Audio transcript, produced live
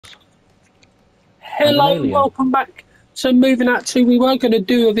Hello and welcome back to Moving Out 2. We were going to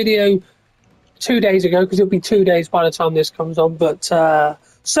do a video 2 days ago because it'll be 2 days by the time this comes on, but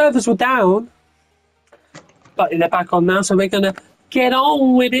servers were down, but they're back on now, so we're going to get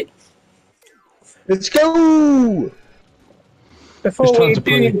on with it. Let's go! Before we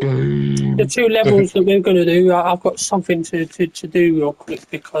do the 2 levels that we're going to do, I've got something to do real quick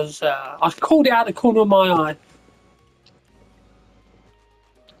because I called it out the corner of my eye.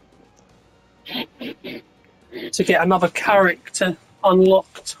 To get another character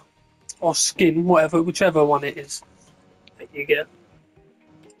unlocked or skin, whichever one it is that you get.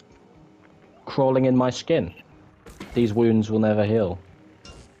 Crawling in my skin. These wounds will never heal.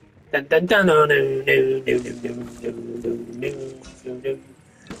 Dun, dun, dun, no, no, no, no, no, no, no, no.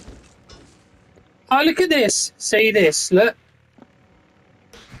 Oh, look at this. See this, look.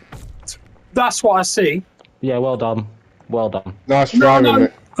 That's what I see. Yeah, well done. Well done. Nice try, no,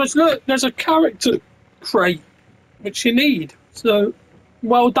 because look, there's a character trait which you need. So,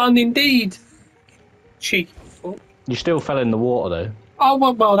 well done indeed. Cheeky fuck. You still fell in the water, though. Oh,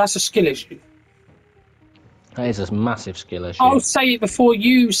 well, that's a skill issue. That is a massive skill issue. I'll say it before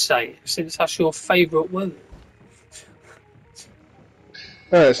you say it, since that's your favourite word.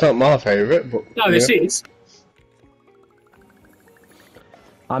 No, it's not my favourite, but... No, yeah. It is.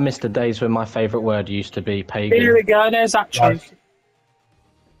 I miss the days when my favourite word used to be pagan. Here we go, there's that trophy.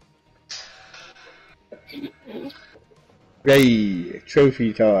 Yay,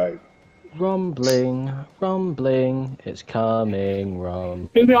 trophy time. Rumbling, rumbling, it's coming,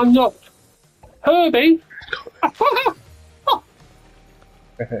 Herbie unlocked. Herbie? I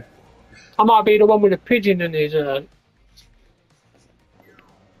might be the one with a pigeon in his...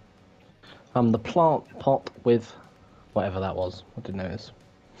 I'm the plant pot with... whatever that was. I didn't notice.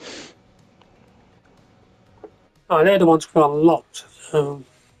 Oh, they're the ones who are unlocked.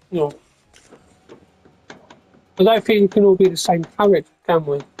 No. I don't think we can all be the same character, can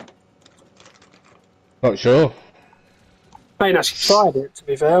we? Not sure. I ain't actually tried it, to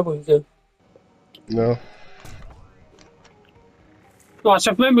be fair. No. Right,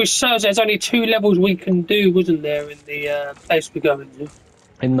 so if memory serves, there's only 2 levels we can do, wasn't there, in the place we're going to?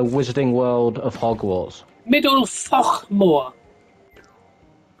 In the wizarding world of Hogwarts. Middle folkmore.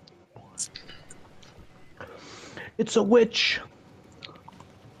 It's a witch.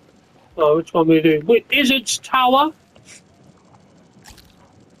 Oh, which one we do? Wizard's Tower.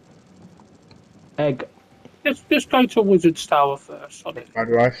 Egg. Let's go to Wizard's Tower first. Bad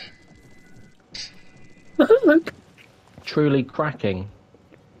rice. Truly cracking.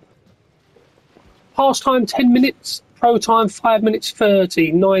 Pass time 10 minutes. Pro time 5 minutes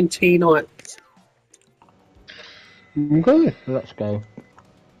 30. 19 items. Okay. Let's go.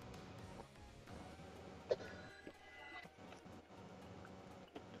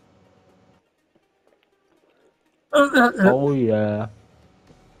 Oh yeah.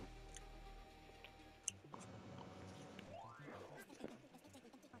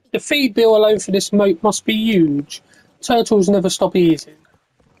 The feed bill alone for this moat must be huge. Turtles never stop eating.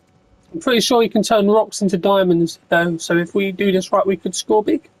 I'm pretty sure you can turn rocks into diamonds though, so if we do this right we could score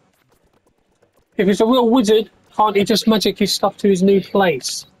big. If he's a real wizard, can't he just magic his stuff to his new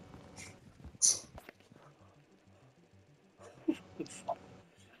place?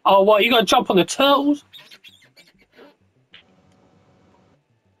 Oh, what, you gotta jump on the turtles?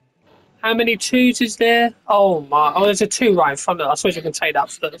 How many 2s is there? Oh my, there's a 2 right in front of us. I suppose you can take that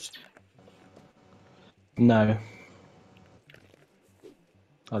first. No.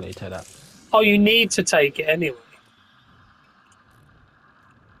 I'll let you take that. Oh, you need to take it anyway.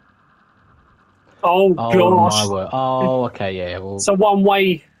 Oh gosh. My word. Oh, okay, yeah. Well, it's a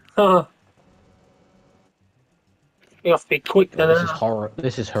one-way. You have to be quick then. This is horror.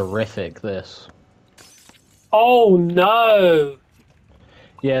 This is horrific. This. Oh no.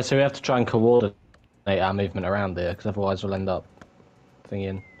 Yeah, so we have to try and coordinate our movement around there, because otherwise we'll end up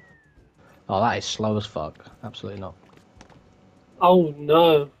thinking, oh, that is slow as fuck. Absolutely not. Oh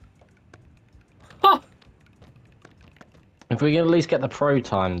no. Huh. If we can at least get the pro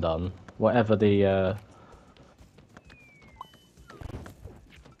time done, whatever the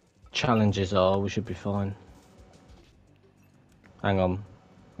challenges are, we should be fine. Hang on.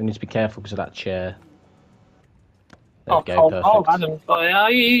 We need to be careful because of that chair. There we go, perfect. Oh, Adam.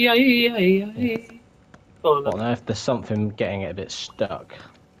 What on earth? There's something getting it a bit stuck.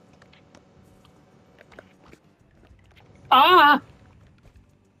 Ah!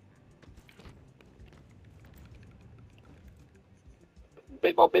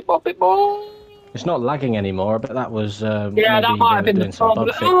 Bit more. It's not lagging anymore, but that was yeah, that might have been the problem.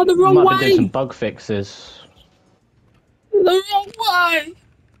 Oh, the wrong way! Might have been doing some bug fixes. The wrong way!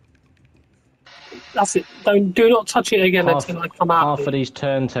 That's it. Do not touch it again Half, until I come out. half of these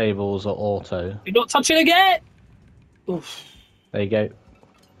turntables are auto. Do not touch it again. Oof. There you go.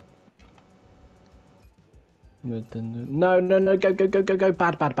 No, no, no, go, go, go, go, go.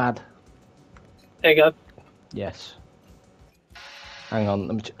 Bad, bad, bad. There you go. Yes. Hang on.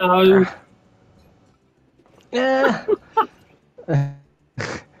 Let me Oh. Yeah.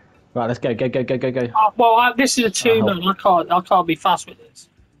 Right, let's go, go, go, go, go, go. Well, this is a two-man. I can't be fast with this.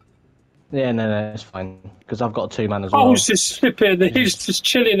 Yeah, no, no, it's fine. Because I've got a two-man as I well. was just slipping. He's just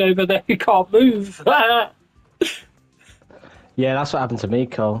chilling over there. He can't move. Yeah, that's what happened to me,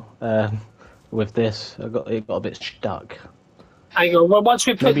 Cole. With this, it got a bit stuck. Hang on. Well, once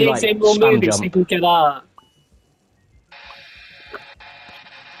we put Maybe, these like, in, we'll spam move it so you can get out.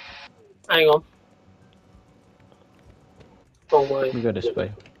 Hang on. Wrong way. We go this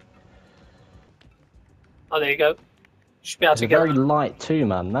way. Oh, there you go. Should be able It's to a get very out. light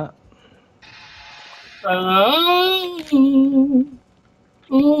two-man, that.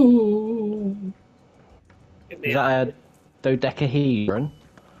 Ooh. Is that a dodecahedron?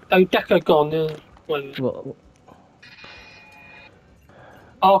 Dodecagon, yeah. Well, What?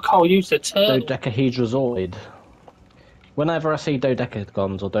 oh, Cole used the turtle. Dodecahedrozoid. Whenever I see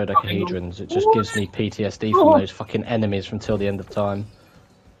dodecagons or dodecahedrons, it just gives me PTSD from Oh. those fucking enemies from till the end of time.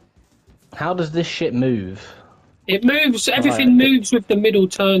 How does this shit move? It moves, everything Right. moves with the middle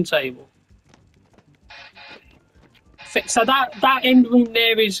turntable. So that end room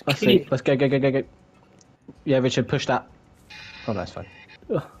there is Let's clear. see. Let's go, go, go, go, go. Yeah, Richard, push that. Oh, that's fine.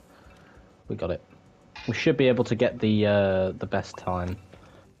 Ugh. We got it. We should be able to get the best time.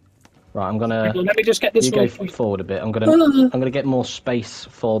 Right, I'm gonna. Hang on, let me just get this You go real quick. forward a bit. I'm gonna get more space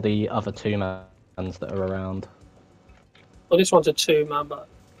for the other two mans that are around. Well, this one's a two-man, but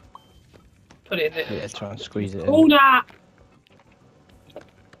put it in there. Yeah, try and squeeze it Oh, in. nah!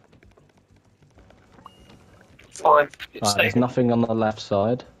 Fine. Right, there's nothing on the left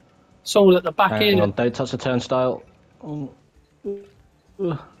side. It's all at the back Hang end. on, don't touch the turnstile. Oh.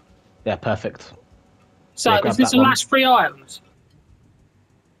 Yeah, perfect. So, Yeah, is grab this that the one. last 3 items?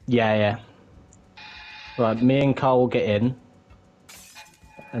 Yeah, yeah. Right, me and Carl will get in,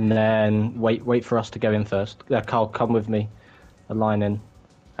 and then wait for us to go in first. Carl, come with me. A line in.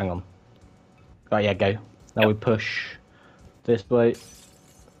 Hang on. Right, yeah, go. Now we push this way.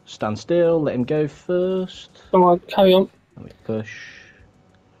 Stand still. Let him go first. Alright, carry on. Let me push.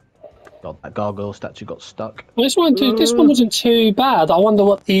 God, that gargoyle statue got stuck. Well, this one wasn't too bad. I wonder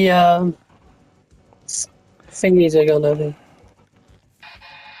what the thingies are gonna be.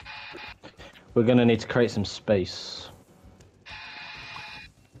 We're gonna need to create some space.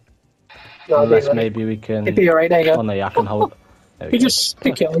 No, Unless maybe we can. it'd be alright. There you Oh go. no, I can hold. There we You go. just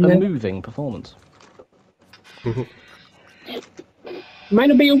stick it on A there. moving performance. May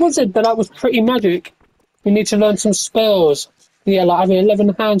not be a wizard, but that was pretty magic. We need to learn some spells. Yeah, like having 11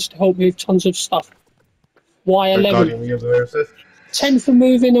 hands to help with tons of stuff. Why 11? Guardian Universe. 10 for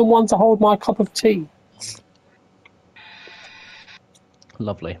moving and 1 to hold my cup of tea.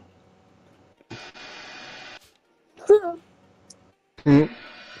 Lovely.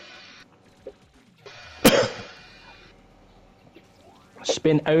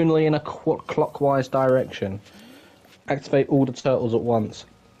 Spin only in a clockwise direction. Activate all the turtles at once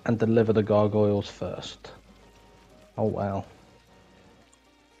and deliver the gargoyles first. Oh wow.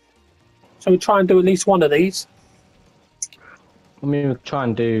 So we try and do at least one of these. I mean, we'll try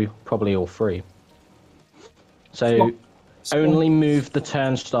and do probably all 3. So only move the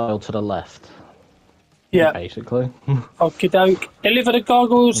turnstile to the left. Yeah. Basically. Okie doke. Deliver the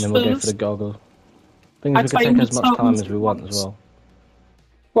gargoyles And then we'll first. go for the gargoyle. Thing is, we can take as much time as we want as well.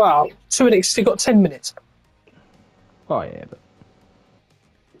 Well, to an extent, got 10 minutes. Oh yeah, but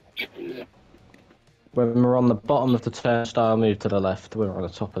when we're on the bottom of the turnstile, move to the left. When we're on the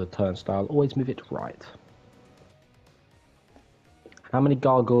top of the turnstile, always move it right. How many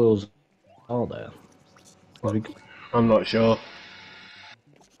gargoyles are there? I'm not sure.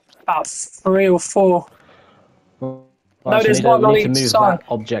 About 3 or 4. Right, No, so there's one we on need to each move side. that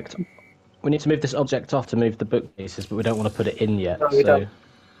object. We need to move this object off to move the bookcases, but we don't want to put it in yet. No, we so don't.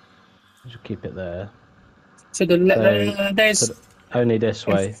 just keep it there. To the left, there's Only this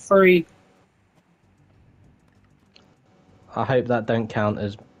way. 3. I hope that don't count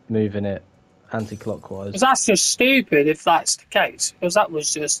as moving it anti-clockwise. Because that's just stupid if that's the case. Because that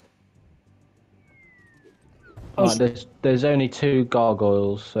was just. Right, there's only 2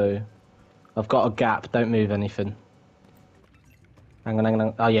 gargoyles, so I've got a gap. Don't move anything. Hang on, hang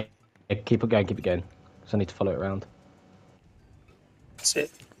on. Oh yeah, keep it going, keep it going. So I need to follow it around. That's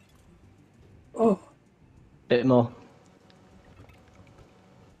it. Oh. Bit more.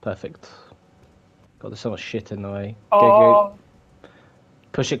 Perfect. God, there's so much shit in the way. Go, Oh, go.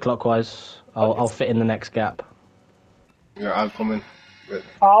 Push it clockwise. I'll fit in the next gap. Yeah, I'm coming. But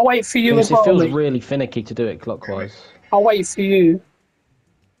I'll wait for you It as well, feels mate. really finicky to do it clockwise. I'll wait for you.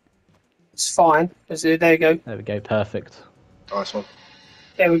 It's fine. There you go. There we go, perfect. nice one.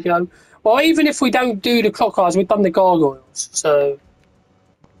 There we go. Well, even if we don't do the clockwise, we've done the gargoyles. So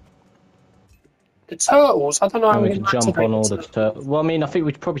the turtles, I don't know how And we we're can going to jump activate on all the turtles. turtles. Well, I mean, I think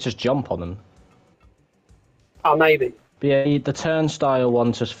we'd probably just jump on them. Oh, maybe. But yeah, the turnstile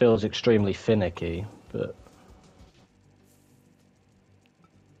one just feels extremely finicky, but...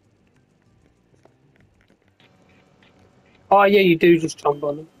 Oh, yeah, you do just jump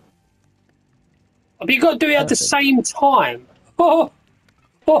on them. But you got to do it at the Perfect. same time. Oh,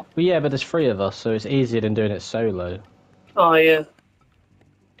 Well, yeah, but there's 3 of us, so it's easier than doing it solo. oh yeah.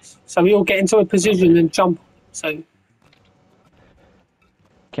 So we all get into a position and jump. So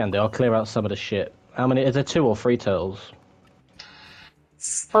Can do, I'll clear out some of the shit. How many, is there 2 or 3 turtles?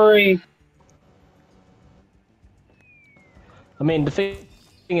 3. I mean, the thing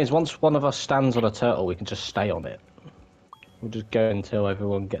is, once one of us stands on a turtle, we can just stay on it. We'll just go until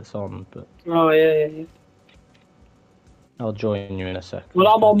everyone gets on, but Oh yeah. I'll join you in a second. Well,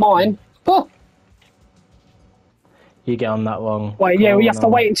 I'm on mine. Oh, You get on that one. wait, yeah, we have to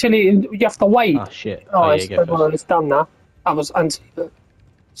wait until you have to wait. Ah, shit. Oh, Oh, yeah, it's, go well, first. it's done now. That was anti, but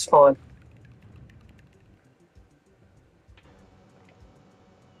it's fine.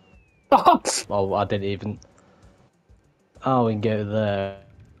 Oh, I didn't even... Oh, we can go there.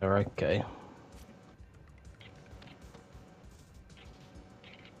 Okay.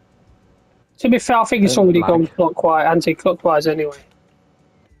 To be fair, I think it's Don't already lag. gone clockwise, anti-clockwise anyway.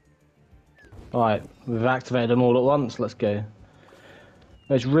 Alright, we've activated them all at once. Let's go.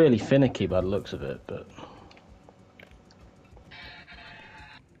 It's really finicky by the looks of it, but...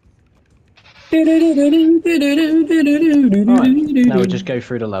 Alright, now we just go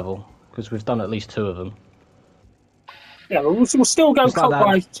through the level, because we've done at least 2 of them. Yeah, we'll still go It's like that.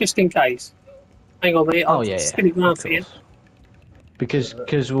 clockwise just in case. Hang on, mate. I'll Oh, yeah, spin it yeah. round Of for you. course.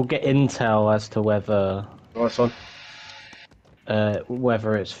 Because we'll get intel as to whether Nice one.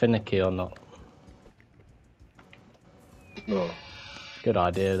 whether it's finicky or not. No. Good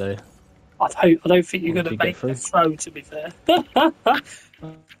idea, though. I don't think you're Did going to you get make through? the throw, to be fair.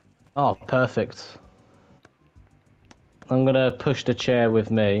 Oh, perfect. I'm gonna push the chair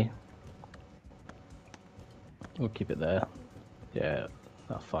with me. We'll keep it there. Yeah,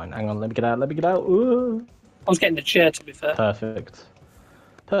 that's fine. Hang on, let me get out, let me get out. Ooh. I was getting the chair, to be fair. Perfect.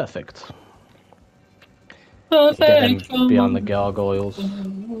 Perfect. Perfect. Get them behind the gargoyles.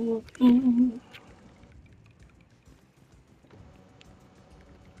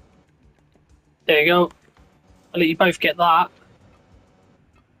 There you go. I'll let you both get that.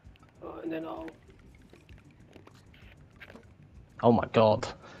 Right, and then I'll... Oh my god.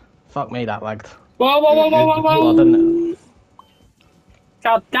 Fuck me, that lagged. Whoa! Well, I don't know.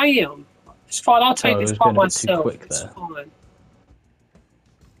 God damn. It's fine, I'll take Oh, it this was by going a bit too myself. quick It's there. fine.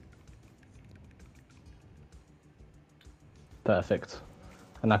 Perfect.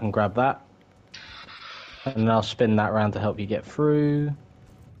 And I can grab that. And then I'll spin that round to help you get through.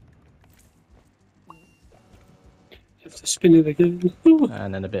 You have to spin it again.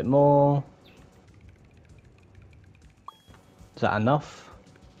 And then a bit more. Is that enough?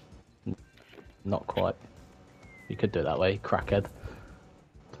 Not quite. You could do it that way, crackhead.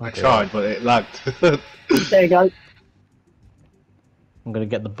 I tried, but it lagged. There you go. I'm gonna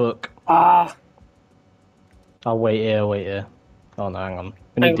get the book. Ah, I'll wait here, wait here. Oh no, hang on.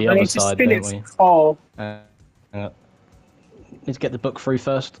 We hang need the on, I other need to side, spin don't it we? for Carl. Hang on. Need to get the book through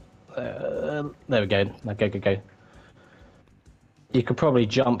first. There we go. Now go, go, go. You could probably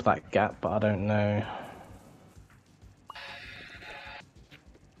jump that gap, but I don't know.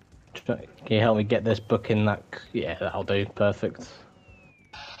 Can you help me get this book in that? Yeah, that'll do. Perfect.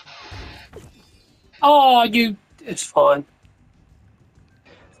 Oh, you... It's fine.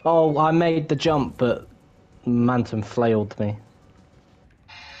 Oh, I made the jump, but Manton flailed me.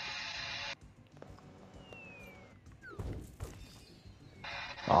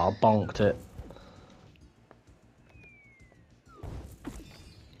 Oh, bonked it.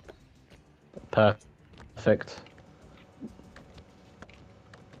 Perfect.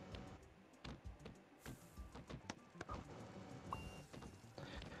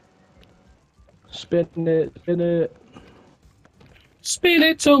 Spin it, spin it. Spin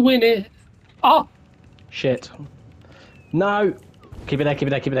it to win it. Oh, Shit. No! Keep it there, keep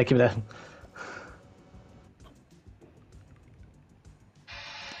it there, keep it there, keep it there.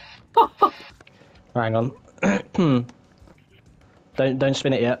 Hang on. Don't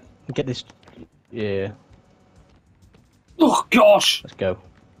spin it yet. Get this. Yeah. Oh gosh! Let's go.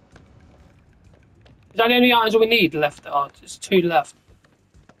 Is that the only items we need left? Oh, there's 2 left.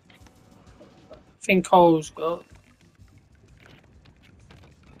 I think Cole's got.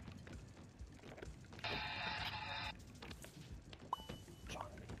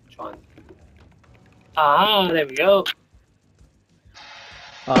 Try and... Ah, there we go.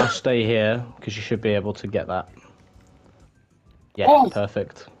 I'll stay here because you should be able to get that. Yeah, Oh.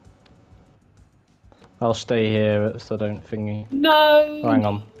 perfect. I'll stay here so I don't thingy. No! Oh, hang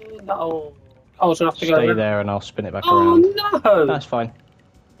on. No. Cole's gonna have to go Stay around. there and I'll spin it back Oh around. no! That's fine.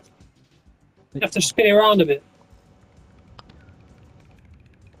 You have to spin it around a bit.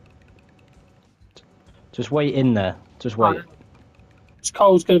 Just wait in there. Just wait. Right.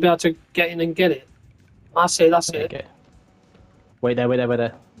 Cole's gonna be able to get in and get it. That's it, that's it. Okay. Wait there, wait there, wait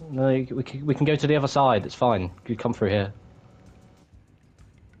there. No, we can go to the other side. It's fine. You come through here.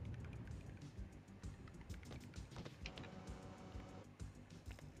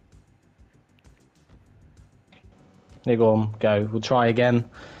 There, go on, go. We'll try again.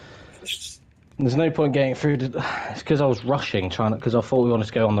 There's no point getting through. It's because I was rushing, trying to. Because I thought we wanted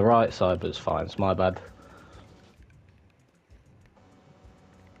to go on the right side, but it's fine. It's my bad.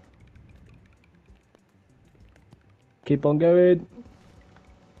 Keep on going.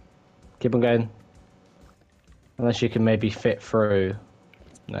 Keep on going. Unless you can maybe fit through.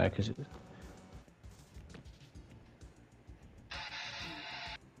 No, because.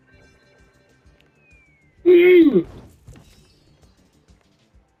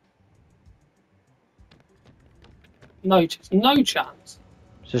 No chance.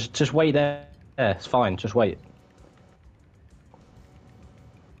 Just wait there. Yeah, it's fine. Just wait.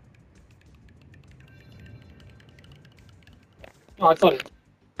 Oh, I got it.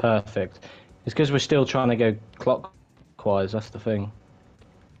 Perfect. It's because we're still trying to go clockwise. That's the thing.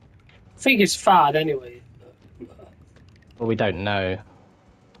 I think it's fad anyway. Well, we don't know.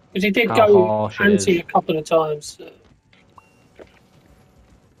 Because he did How go harsh it anti is. a couple of times. So.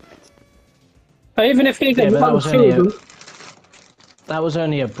 But even if he Yeah, did but one children, that was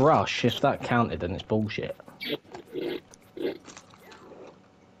only a brush. If that counted, then it's bullshit.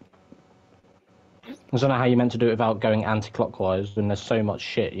 I don't know how you're meant to do it without going anti-clockwise, and there's so much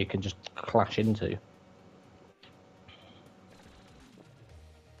shit you can just clash into.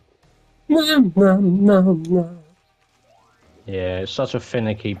 no. Yeah, it's such a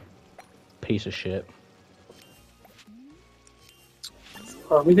finicky piece of shit.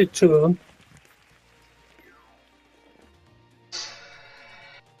 Oh, we did 2 of them.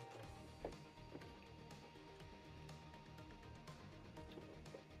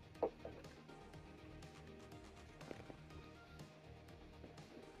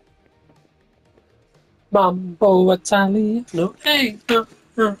 Mambo Italiano. Hey,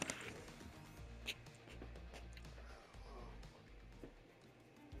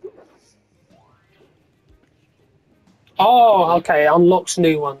 Oh, okay. Unlocks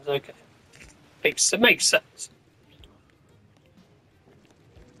new ones. Okay, makes sense.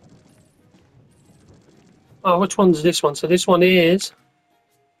 Oh, which one's this one? So this one is.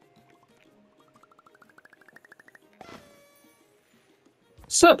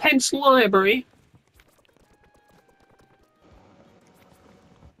 Serpent's Library.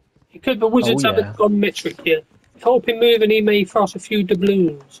 He could, but wizards haven't gone metric yet. Help him move and he may frost a few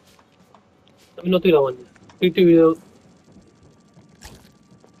doubloons. Let me not do that one. We do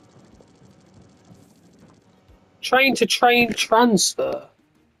train to train transfer.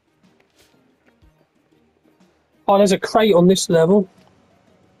 Oh, there's a crate on this level.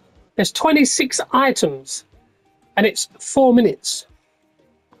 There's 26 items, and it's 4 minutes.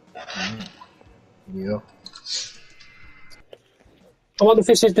 Yeah. I wonder if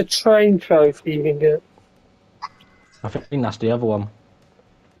this is the train trophy you can get. I think that's the other one.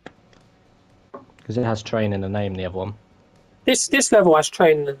 Because it has train in the name, the other one. This level has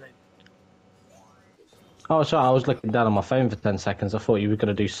train in the name. Oh, sorry, I was looking down on my phone for 10 seconds. I thought you were going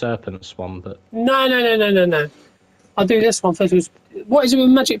to do Serpent's one, but... No. I'll do this one first. What is it with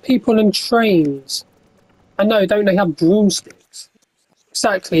magic people and trains? I know, don't they have broomsticks?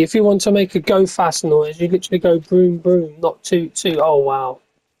 Exactly. If you want to make a go fast noise, you literally go broom, broom, not toot, toot. Oh, wow.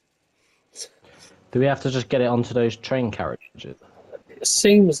 Do we have to just get it onto those train carriages? It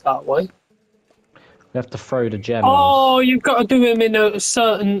seems that way. We have to throw the gems. Oh, you've got to do them in a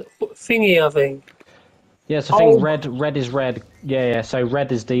certain thingy, I think. Yes, I think red is red. Yeah, so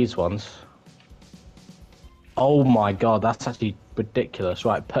red is these ones. Oh my god, that's actually ridiculous.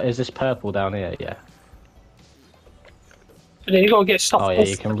 Right, is this purple down here? Yeah. And then you've got to get stuff Oh, yeah,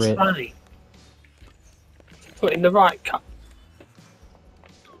 you can put in the right cup.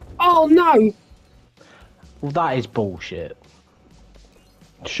 Oh no! Well, that is bullshit.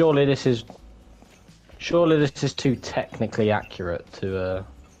 Surely this is too technically accurate to.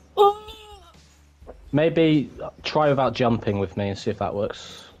 Maybe try without jumping with me and see if that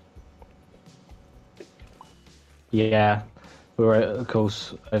works. Yeah, we were of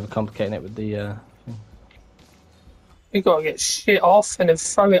course overcomplicating it with the. We gotta get shit off and then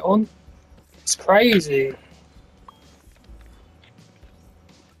throw it on. It's crazy.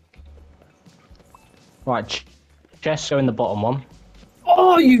 Right, chests go in the bottom one.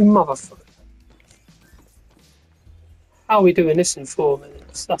 Oh, you motherfucker! How are we doing this in 4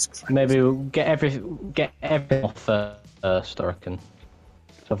 minutes? That's crazy. Maybe we'll get everything off first, I reckon.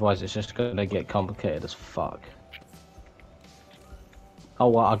 Otherwise, it's just gonna get complicated as fuck. Oh,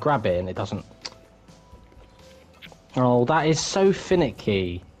 well, I grab it and it doesn't. Oh, that is so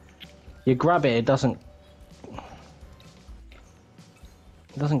finicky. You grab it, it doesn't.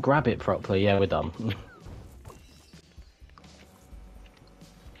 It doesn't grab it properly. Yeah, we're done.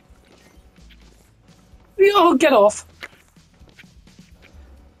 Oh, get off!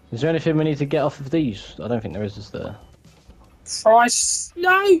 Is there anything we need to get off of these? I don't think there is there? Price?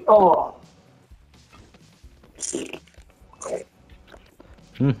 No! Oh!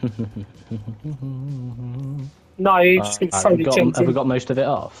 No, you just can throw the gems have we in. got most of it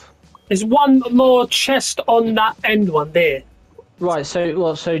off? There's one more chest on that end one there. Right,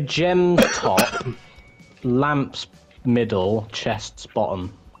 so gems top, lamps middle, chests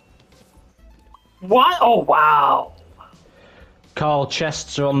bottom. What? Oh, wow. Carl,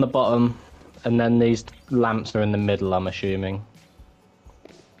 chests are on the bottom, and then these lamps are in the middle, I'm assuming.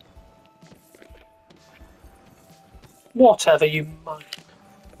 Whatever you mind.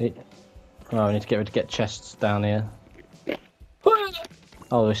 Oh, we need to get chests down here.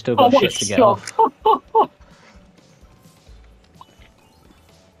 Oh, we've still got what shit a to get shock. off.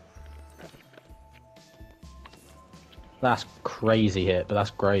 That's crazy hit, but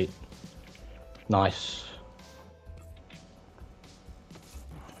that's great. Nice.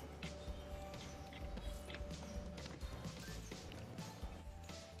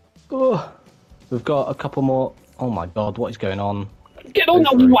 Oh, we've got a couple more. Oh my god, what is going on? Get on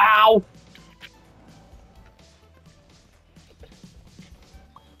the wow!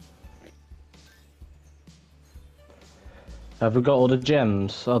 Have we got all the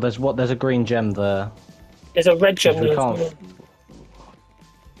gems? Oh, there's a green gem there. There's a red gem We there. can't.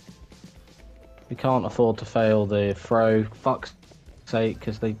 We can't afford to fail the throw. Fuck's sake,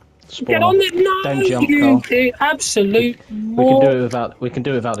 because they spawn. Get on it! No, Don't jump, you Carl. absolute. We can do it without. We can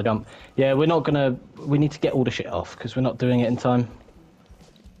do it without the jump. Yeah, we're not gonna. We need to get all the shit off because we're not doing it in time.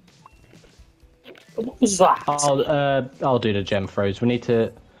 What was that? I'll do the gem throws. We need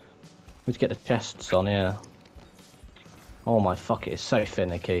to get the chests on. Yeah. Oh my fuck! It's so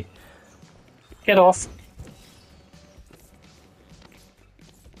finicky. Get off.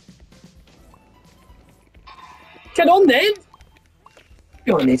 Get on then!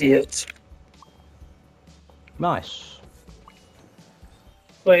 You're an idiot. Nice.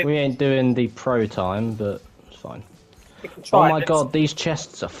 Wait, We ain't doing the pro time, but it's fine. we can Oh try my this. god, these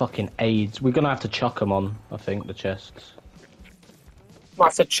chests are fucking AIDS. We're gonna have to chuck them on, I think, the chests. Might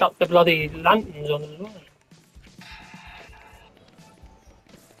have to chuck the bloody lanterns on as well.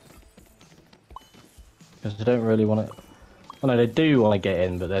 Because they don't really want to... Oh no, they do want to get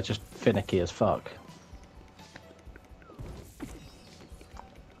in, but they're just finicky as fuck.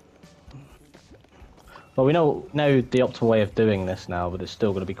 Well, we know the optimal way of doing this now, but it's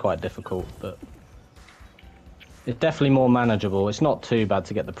still going to be quite difficult, but... It's definitely more manageable. It's not too bad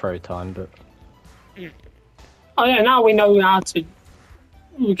to get the pro time, but... Oh yeah, now we know how to...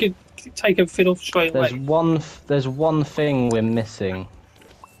 We could take everything off straight There's away. there's one thing we're missing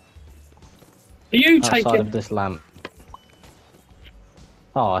Are you outside taking... of this lamp.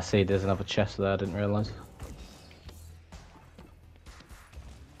 Oh, I see. There's another chest there. I didn't realise.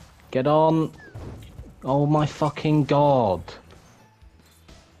 Get on! Oh my fucking god!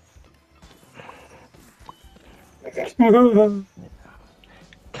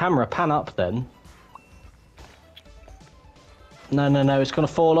 Camera, pan up then. No, it's gonna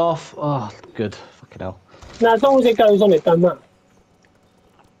fall off. Oh, good. Fucking hell. Now, as long as it goes on, it don't matter.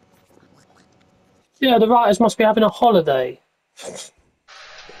 Yeah, the writers must be having a holiday. So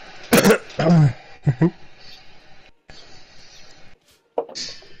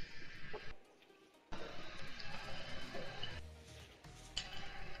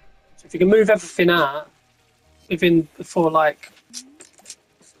if you can move everything out before like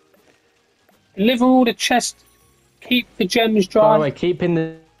deliver all the chests, keep the gems By dry. the way, keeping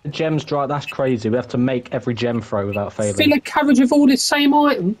the gems dry, that's crazy. We have to make every gem throw without failing. Fill a carriage with all the same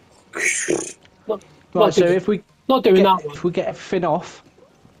item. Right, so if we not doing that one. if we get everything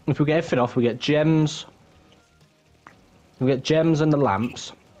off, we get gems. We get gems and the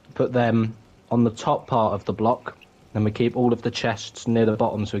lamps. Put them on the top part of the block. Then we keep all of the chests near the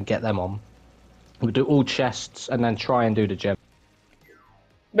bottom so we can get them on. We do all chests and then try and do the gem.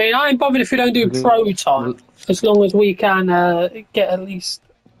 I mean, I ain't bothered if we don't do pro time, as long as we can get at least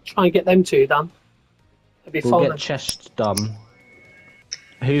try and get them two done. It'll be We'll fine. get chests done.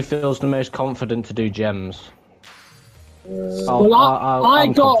 Who feels the most confident to do gems? Well,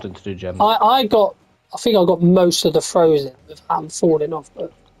 I'm confident to do gems. I think I got most of the frozen without falling off,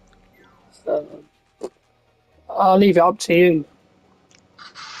 but I'll leave it up to you.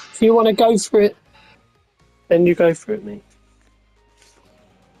 If you want to go for it, then you go for it, mate.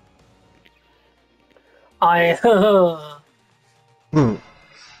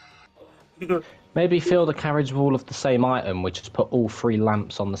 Maybe fill the carriage with all of the same item. We just put all 3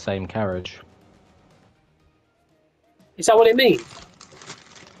 lamps on the same carriage. Is that what it means?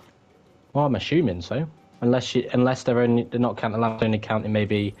 Well, I'm assuming so. Unless they're not counting lamps, only counting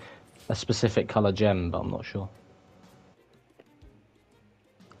maybe a specific colour gem, but I'm not sure.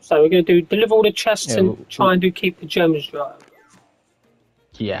 So we're going to deliver all the chests and try and keep the gems dry.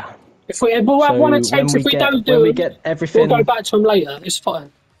 Yeah. If we'll have one attempt. If we don't do it, get everything, we'll go back to them later. It's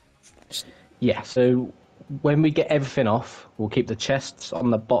fine. Yeah. So when we get everything off, we'll keep the chests on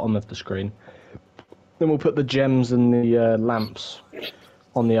the bottom of the screen. Then we'll put the gems and the lamps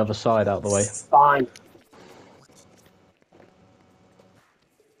on the other side out of the way. Fine.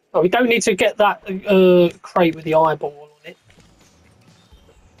 Oh, we don't need to get that crate with the eyeball on it.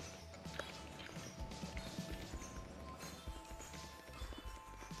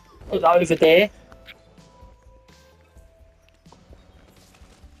 Put that over there.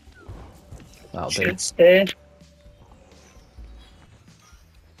 That'll do. Shit's there.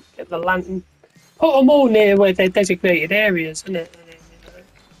 Get the lantern. Put them all near where they're designated areas, isn't it?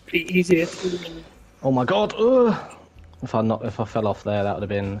 Be easier to. Oh my god! Ugh. If I fell off there, that would have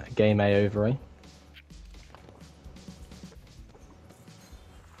been game A over. Eh?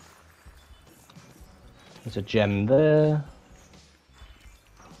 There's a gem there.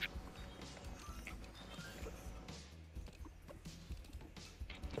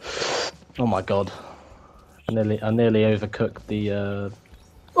 Oh my god! I nearly overcooked the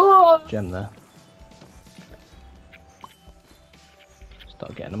gem there.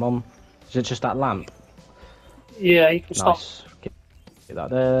 Start getting them on. Is it just that lamp? Yeah, you can stop. Nice. Get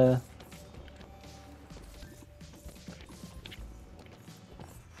that there.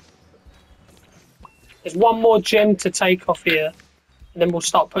 There's one more gem to take off here, and then we'll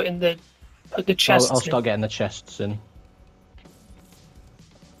start putting the chests. I'll start getting the chests in.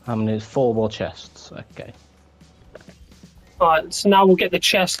 How many? 4 more chests. Okay. Alright, so now we'll get the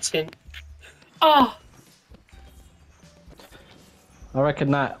chests in. Ah! I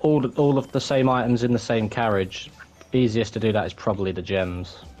reckon that all of the same items in the same carriage. Easiest to do that is probably the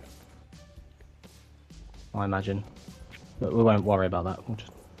gems. I imagine, but we won't worry about that. We'll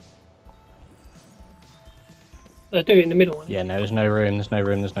just... Do it in the middle. Yeah, no, there's no room. There's no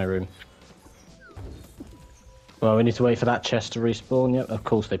room. There's no room. Well, we need to wait for that chest to respawn. Yep, of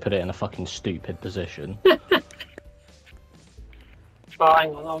course they put it in a fucking stupid position. Oh,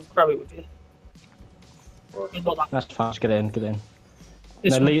 hang on, I'll grab it with you. Not that. That's fine. Just get it in. Get it in.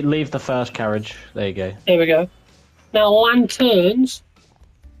 This No, one. leave the first carriage. There you go. There we go. Now lanterns.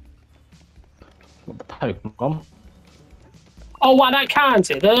 What the Pokemon? Oh, wow, that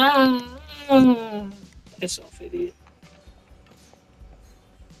counted. Piss off, idiot.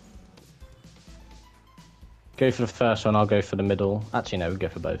 Go for the first one. I'll go for the middle. Actually, no, we go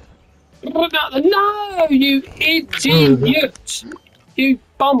for both. No, you idiot! You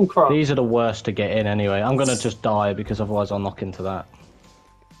bumcrow. These are the worst to get in anyway. I'm gonna just die because otherwise I'll knock into that.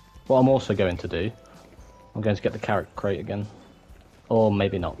 What I'm also going to do, I'm going to get the carrot crate again. Or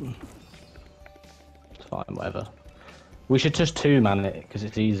maybe not. It's fine, whatever. We should just 2-man it because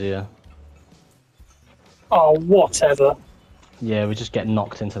it's easier. Oh, whatever. Yeah, we just get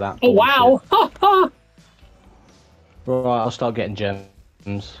knocked into that. Oh, wow! Ha ha! Right, I'll start getting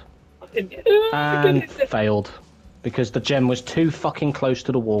gems. And failed. Because the gem was too fucking close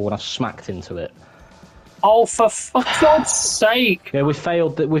to the wall when I smacked into it. Oh, for God's sake! Yeah, we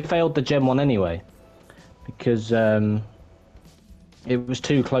failed the gem one anyway. Because it was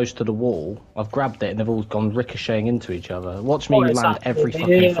too close to the wall. I've grabbed it and they've all gone ricocheting into each other. Watch me land every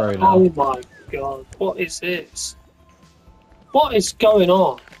fucking throw now. Oh my god, what is this? What is going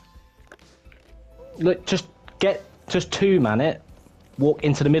on? Look, just 2-man it, walk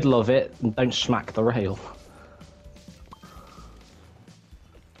into the middle of it, and don't smack the rail.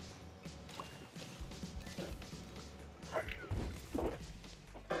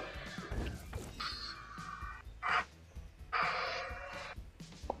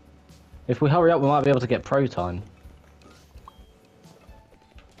 If we hurry up, we might be able to get pro time.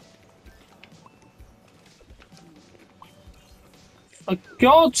 For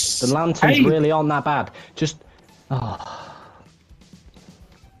God's The lanterns sake. really aren't that bad. Just... Oh.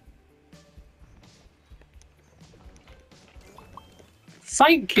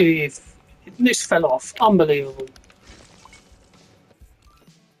 Thank you. This fell off. Unbelievable.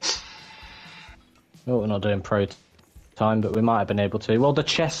 Oh, we're not doing pro time, but we might have been able to. Well, the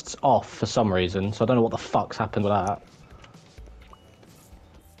chest's off for some reason, so I don't know what the fuck's happened with that.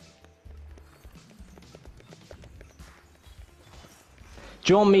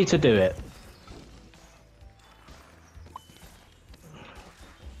 Do you want me to do it?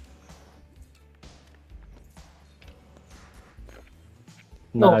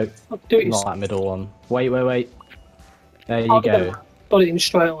 No, I'll do it. not that middle one. Wait. There you I'll go. Got it in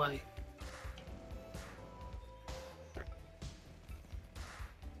straight away.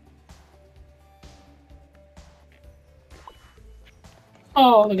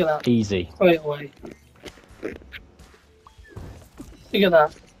 Oh, look at that. Easy. Straight away. Look at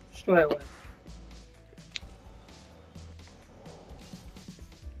that. Straight away.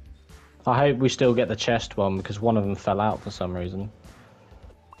 I hope we still get the chest one because one of them fell out for some reason.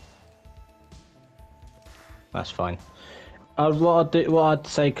 That's fine. What I'd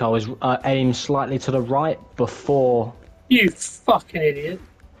say, Cole, is aim slightly to the right before. You fucking idiot.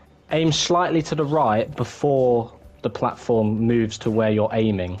 Aim slightly to the right before the platform moves to where you're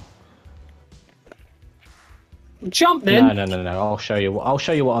aiming. Jump then. No. I'll show you. I'll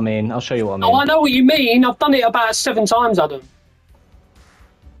show you what I mean. Oh, I know what you mean. I've done it about 7 times, Adam.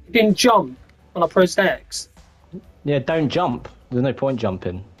 You didn't jump when I pressed X. Yeah, don't jump. There's no point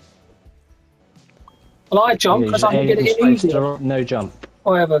jumping. Well, I jump because I can get it in easier. No jump.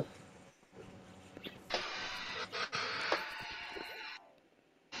 Whatever.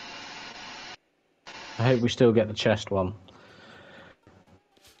 I hope we still get the chest one.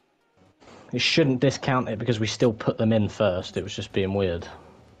 It shouldn't discount it because we still put them in first. It was just being weird.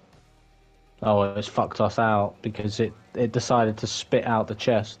 Oh, it's fucked us out because it decided to spit out the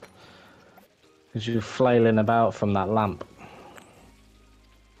chest. Because you're flailing about from that lamp.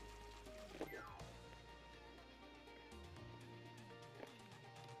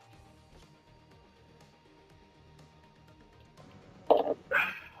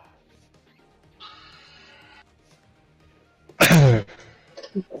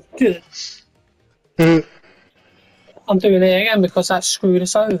 Good. I'm doing it again because that screwed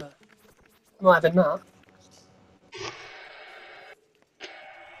us over. I'm not having that.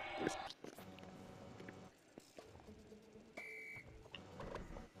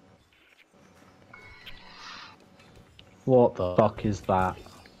 What the fuck is that?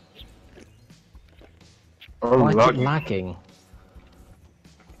 Oh, Why is it lagging. lagging?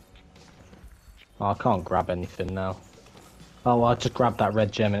 Oh, I can't grab anything now. Oh, I just grabbed that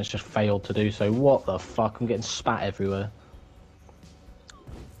red gem and it's just failed to do so. What the fuck? I'm getting spat everywhere.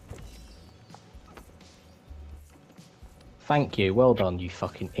 Thank you. Well done, you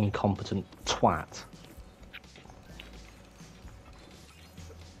fucking incompetent twat.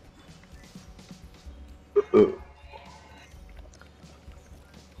 Oh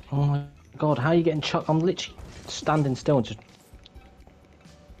my god, how are you getting chucked? I'm literally standing still and just...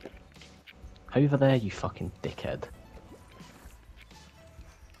 Over there, you fucking dickhead.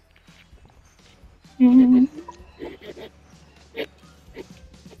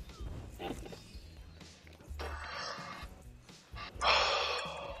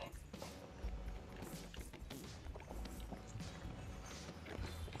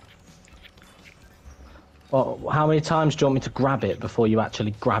 Well, how many times do you want me to grab it before you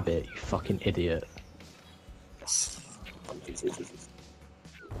actually grab it, you fucking idiot?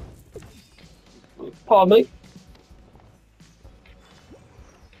 Pardon me.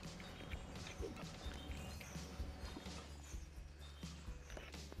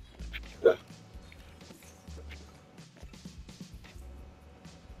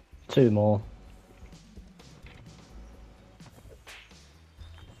 Two more.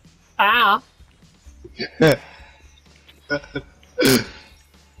 Ah.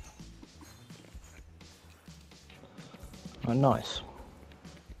 Oh, nice.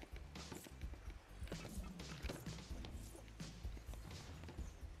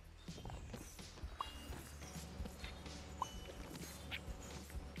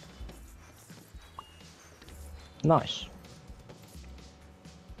 Nice.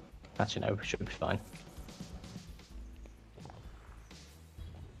 Actually, no, we should be fine.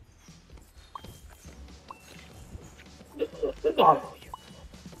 Oh.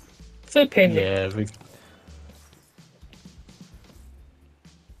 Flipping. Yeah, we...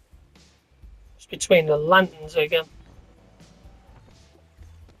 between the lanterns again.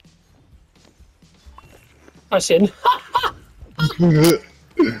 I said,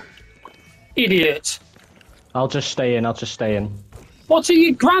 idiot. I'll just stay in. I'll just stay in. What do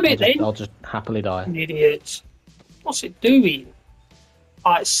you grab it then? I'll just happily die. Idiot. What's it doing?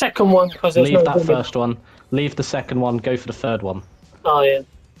 Alright, second one because there's Leave no that first one. Leave the second one. Go for the third one. Oh yeah.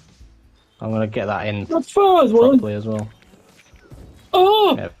 I'm gonna get that in The third one. properly as well.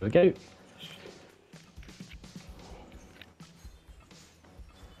 Oh. There we go.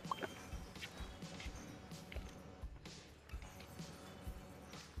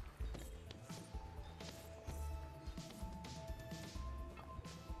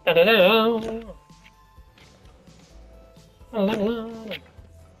 Da-da-da. La-la-la.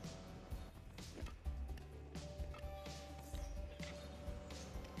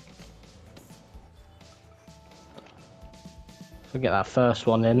 So get that first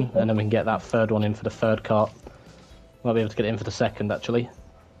one in, and then we can get that third one in for the third cart. Might be able to get it in for the second, actually.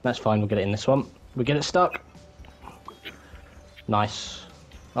 That's fine, we'll get it in this one. We get it stuck. Nice.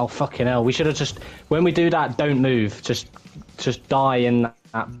 Oh, fucking hell. We should have just... When we do that, don't move. Just die in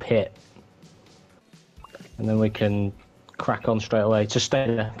that pit. And then we can crack on straight away. Just stay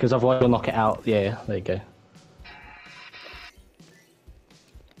there, because otherwise we'll knock it out. Yeah, there you go.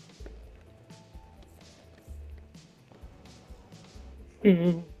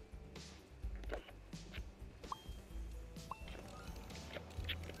 Mm.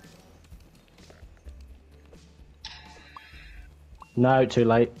 No, too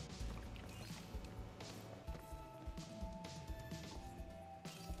late.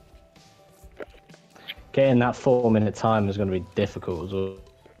 Getting that 4-minute time is going to be difficult as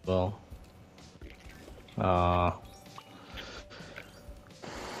well. Ah.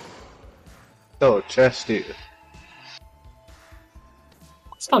 Oh, chesty.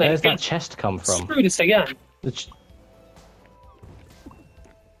 It's not Where's it. that chest come from? Screw this again.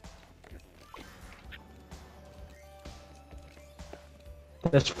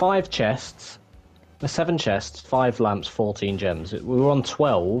 There's 5 chests. There's 7 chests, 5 lamps, 14 gems. We were on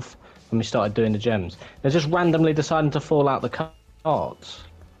 12 when we started doing the gems. They're just randomly deciding to fall out the carts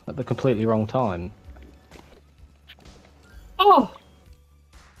at the completely wrong time. Oh!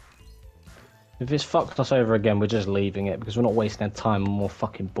 If it's fucked us over again, we're just leaving it because we're not wasting our time on more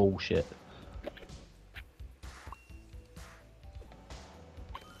fucking bullshit.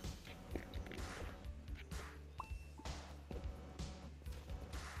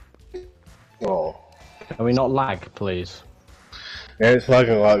 Oh. Can we not lag, please? Yeah, it's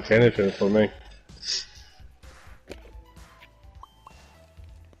lagging like anything for me.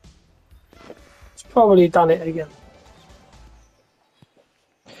 It's probably done it again.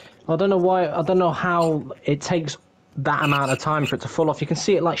 I don't know why. I don't know how it takes that amount of time for it to fall off. You can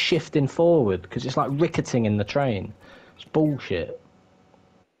see it like shifting forward because it's like ricketing in the train. It's bullshit.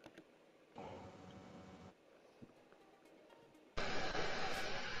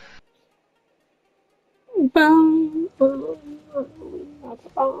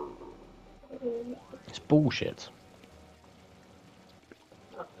 It's bullshit.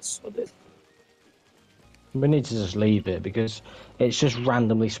 We need to just leave it because it's just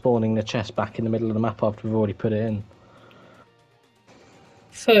randomly spawning the chest back in the middle of the map after we've already put it in.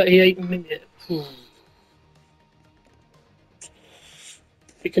 38 minutes.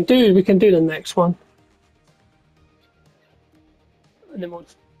 We can do the next one. And then we'll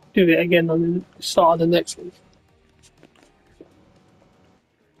do it again on the start of the next one.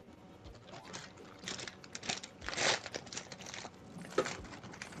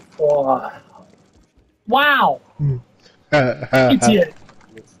 Oh. Wow! Idiot!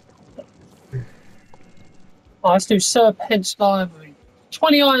 Oh, let's do Serpent's Library.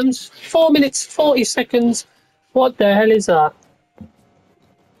 20 items, 4 minutes, 40 seconds. What the hell is that?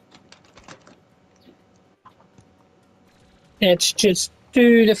 Yeah, just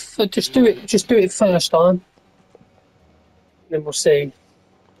do it first time. Then we'll see.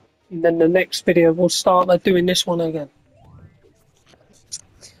 And then the next video we'll start by doing this one again.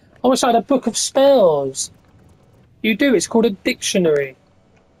 I wish I had a book of spells. You do, it's called a dictionary.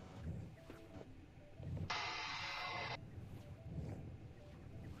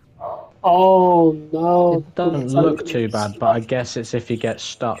 Oh no. It doesn't look too bad, but I guess it's if you get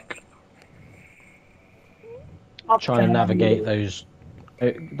stuck trying to navigate those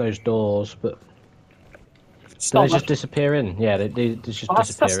doors, but do they just disappear in? Yeah, they just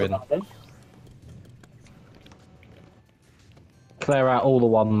disappear in. Clear out all the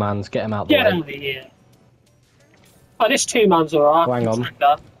one-mans, get them out the way. Get out of here. Oh, this two-man's alright. Hang on.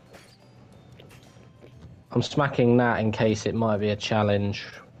 I'm smacking that in case it might be a challenge.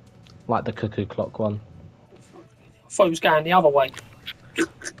 like the cuckoo clock one. I thought it was going the other way.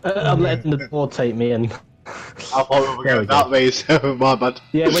 I'm letting the door take me in. I thought we were There going we that go. way, so my bad.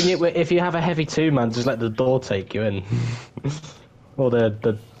 Yeah, if you have a heavy 2-man, just let the door take you in, or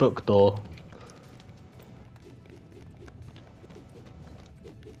the book door.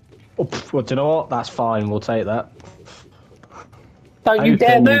 Oh, well, do you know what? That's fine. We'll take that. Don't you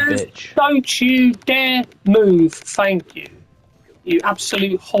Open, dare you move! bitch. Don't you dare move! Thank you. You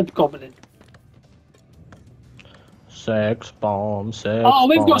absolute hobgoblin. Sex bomb, sex Oh,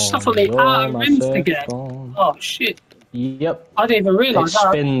 we've got bomb, stuff on the you're outer my rims to sex get. bomb. Oh shit! Yep. I didn't even It realise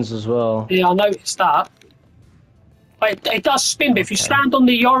that. spins as well. Yeah, I noticed that. It does spin, but if you Okay. stand on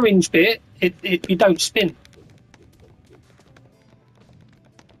the orange bit, you don't spin.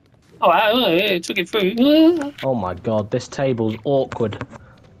 Oh, it took it through. Oh my god, this table's awkward.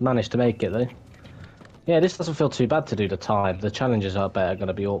 Managed to make it though. Yeah, this doesn't feel too bad to do the time. The challenges I bet are going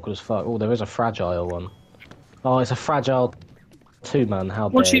to be awkward as fuck. Oh, there is a fragile one. Oh, it's a fragile 2-man. How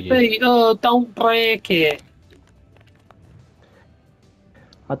What's dare it you? be? Oh, don't break it.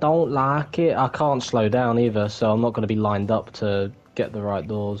 I don't like it. I can't slow down either, so I'm not going to be lined up to get the right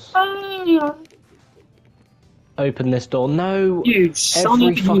doors. Oh, Open this door. No! you son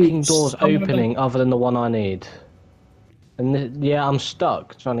Every of you. fucking door's son of a- opening other than the one I need. And yeah, I'm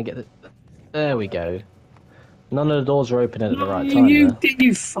stuck trying to get the... There we go. None of the doors are opening at the right time You, there.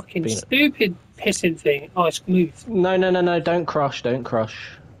 you fucking Been- stupid pissing thing. Oh, it's moved. No, don't crush, don't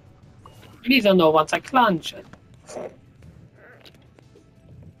crush. These are no ones I clunge.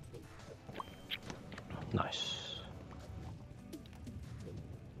 Nice.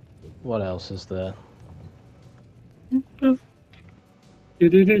 What else is there? Should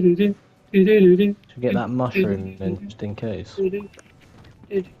we get that mushroom in just in case?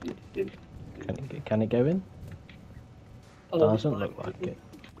 Can it go in? Doesn't look like it.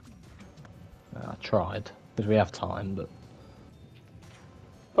 I tried because we have time, but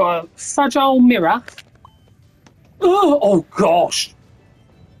Got a fragile mirror. Oh gosh.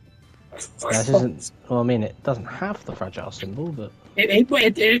 this isn't. Well, I mean, it doesn't have the fragile symbol, but It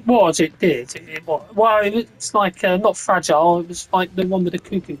was. It did. It was. Well, it's like not fragile. It was like the one with the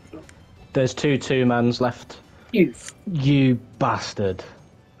cuckoo clock. there's 2-2-mans left. Youth. You bastard!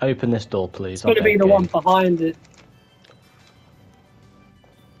 Open this door, please. It's got to be the one behind it.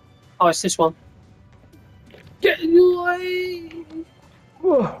 Oh, it's this one. Get away!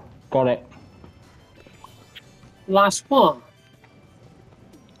 Got it. Last one.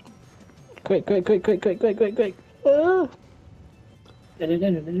 Quick! Ah. There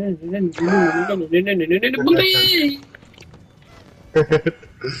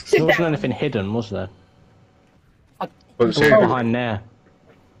wasn't anything hidden, was there? What's Oh, here? behind there.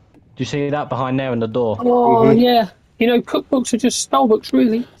 Do you see that behind there in the door? Oh yeah. You know, cookbooks are just spellbooks,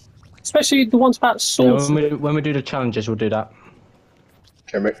 really. Especially the ones about Yeah, swords. when we do the challenges, we'll do that.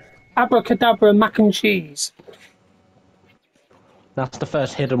 Okay, mate. Abracadabra, mac and cheese. That's the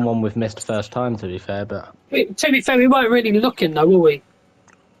first hidden one we've missed first time, to be fair, but To be fair, we weren't really looking though, were we?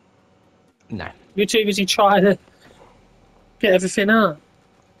 no. You're too busy trying to get everything out.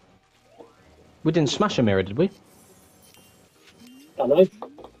 We didn't smash a mirror, did we? Don't know.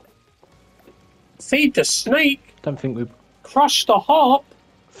 Feed the snake. Don't think we... Crush the hop.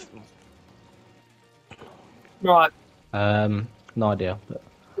 Right. No idea. But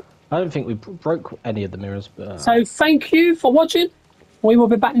I don't think we broke any of the mirrors, but... So thank you for watching. We will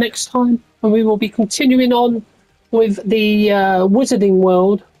be back next time, and we will be continuing on with the wizarding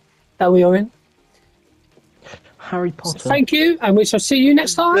world that we are in. Harry Potter. So thank you, and we shall see you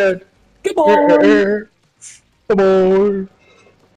next time. Yeah. Goodbye. Come on.